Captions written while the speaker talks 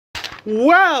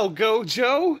Wow,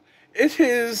 Gojo! It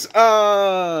is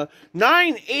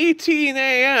 9:18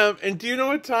 a.m. and do you know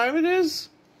what time it is?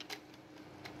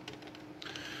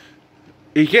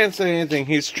 He can't say anything,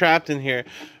 he's trapped in here.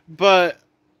 But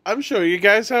I'm showing you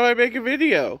guys how I make a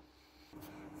video.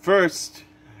 First,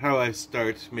 how I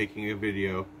start making a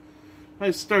video.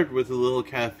 I start with a little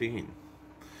caffeine.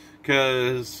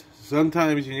 Because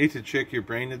sometimes you need to trick your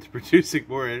brain into producing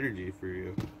more energy for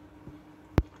you.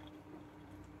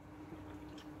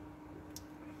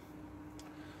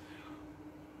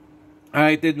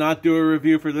 I did not do a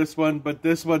review for this one, but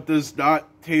this one does not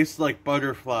taste like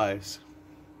butterflies.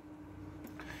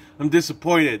 I'm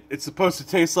disappointed. It's supposed to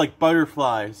taste like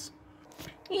butterflies.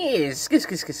 Yes,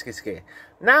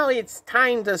 now it's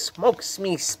time to smoke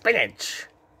me spinach.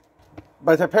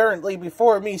 But apparently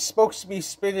before me smokes me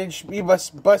spinach, we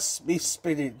must bust me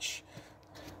spinach.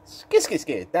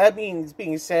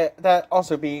 That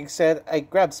also being said, I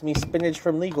grabs me spinach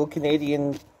from legal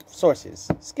Canadian sources.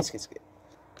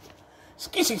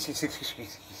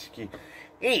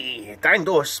 Hey, time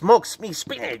to smokes me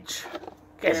spinach.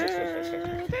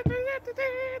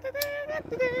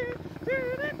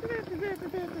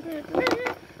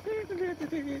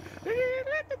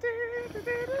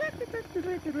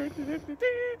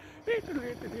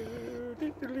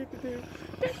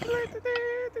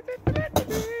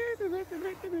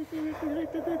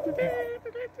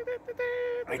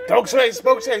 Dogs away,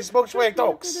 smokes away,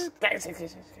 dogs.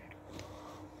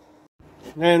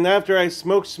 And after I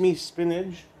smokes me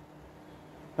spinach,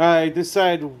 I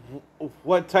decide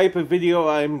what type of video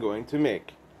I'm going to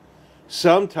make.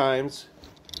 Sometimes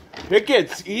it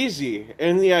gets easy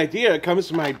and the idea comes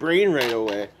to my brain right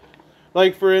away.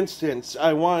 Like for instance,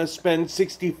 I want to spend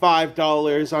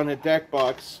 $65 on a deck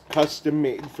box custom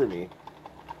made for me.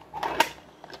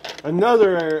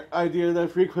 Another idea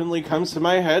that frequently comes to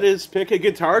my head is pick a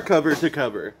guitar cover to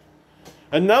cover.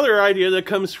 Another idea that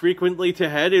comes frequently to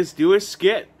head is do a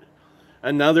skit.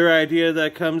 Another idea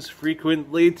that comes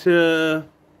frequently to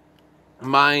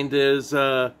mind is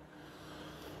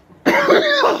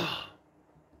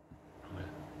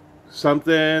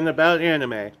something about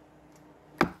anime.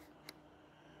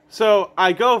 So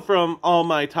I go from all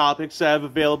my topics I have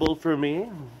available for me,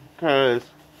 because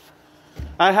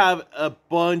I have a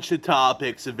bunch of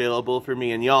topics available for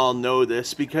me, and y'all know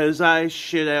this because I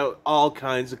shit out all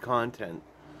kinds of content.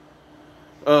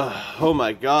 Oh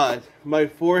my god, my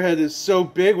forehead is so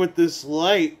big with this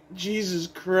light. Jesus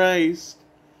Christ.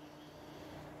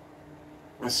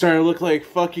 I'm starting to look like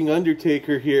fucking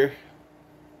Undertaker here.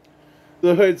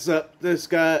 The hood's up this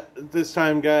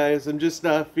time, guys. I'm just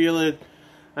not feeling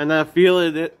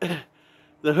it.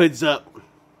 The hood's up.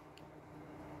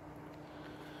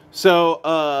 So,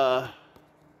 I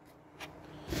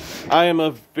am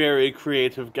a very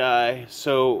creative guy,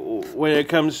 so when it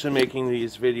comes to making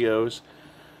these videos,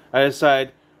 I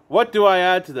decide, what do I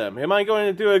add to them? Am I going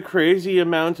to do a crazy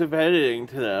amount of editing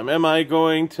to them? Am I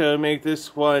going to make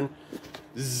this one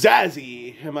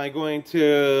zazzy? Am I going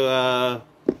to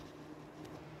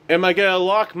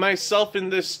lock myself in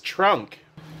this trunk?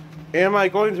 Am I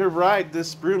going to ride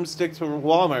this broomstick to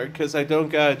Walmart because I don't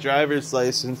got a driver's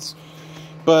license?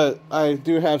 But I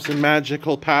do have some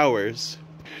magical powers.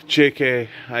 JK,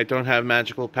 I don't have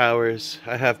magical powers.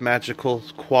 I have magical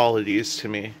qualities to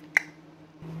me.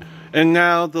 And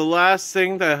now, the last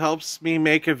thing that helps me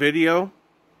make a video.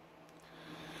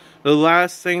 My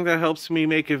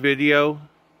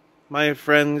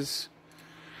friends.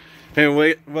 And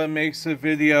what makes a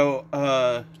video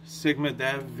a Sigma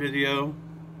Dev video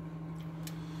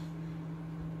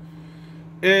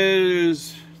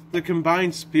is the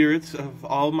combined spirits of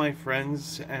all my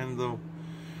friends and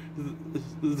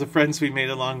the friends we made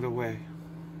along the way.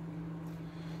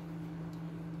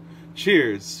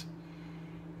 Cheers.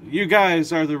 You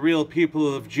guys are the real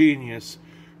people of genius.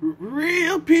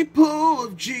 Real people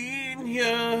of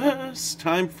genius.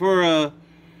 Time for a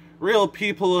real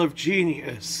people of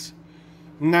genius.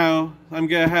 Now, I'm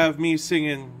gonna have me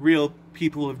singing Real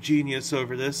People of Genius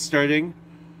over this, starting.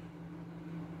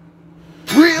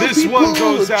 This one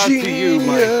goes out to you,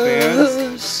 my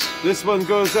fans. This one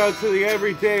goes out to the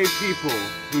everyday people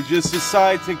who just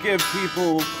decide to give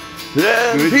people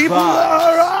good people vibes,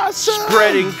 are awesome.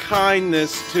 spreading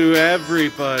kindness to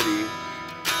everybody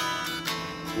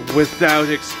without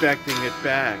expecting it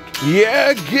back.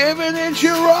 Yeah, giving it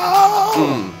your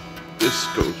all. This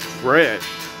goes red.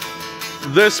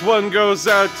 This one goes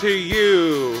out to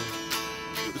you,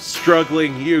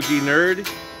 struggling Yugi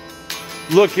nerd,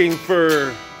 looking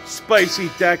for spicy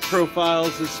deck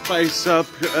profiles to spice up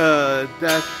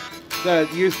deck that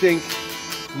you think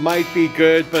might be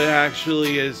good but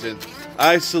actually isn't.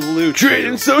 I salute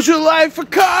Trading you. social life for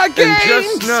card games.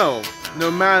 And just know, no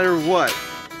matter what,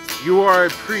 you are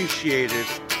appreciated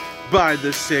by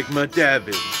the Sigma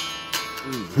Devon.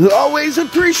 Always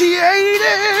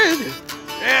appreciated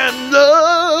and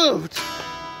loved.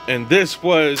 And this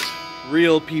was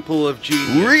Real People of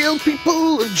Genius. Real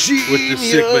people of genius. With the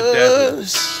Sigma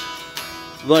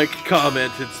Devon. Like,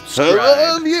 comment, and I subscribe.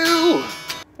 love you.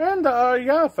 And,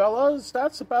 yeah, fellas,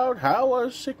 that's about how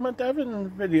a Sigma Devon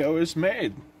video is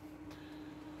made.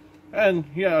 And,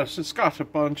 yes, it's got a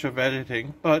bunch of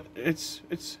editing, but it's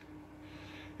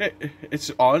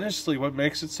honestly what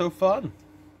makes it so fun.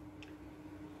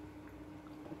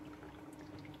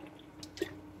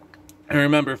 And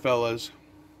remember, fellas,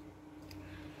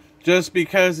 just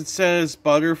because it says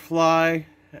butterfly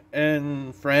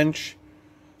in French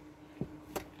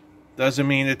doesn't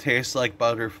mean it tastes like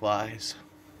butterflies.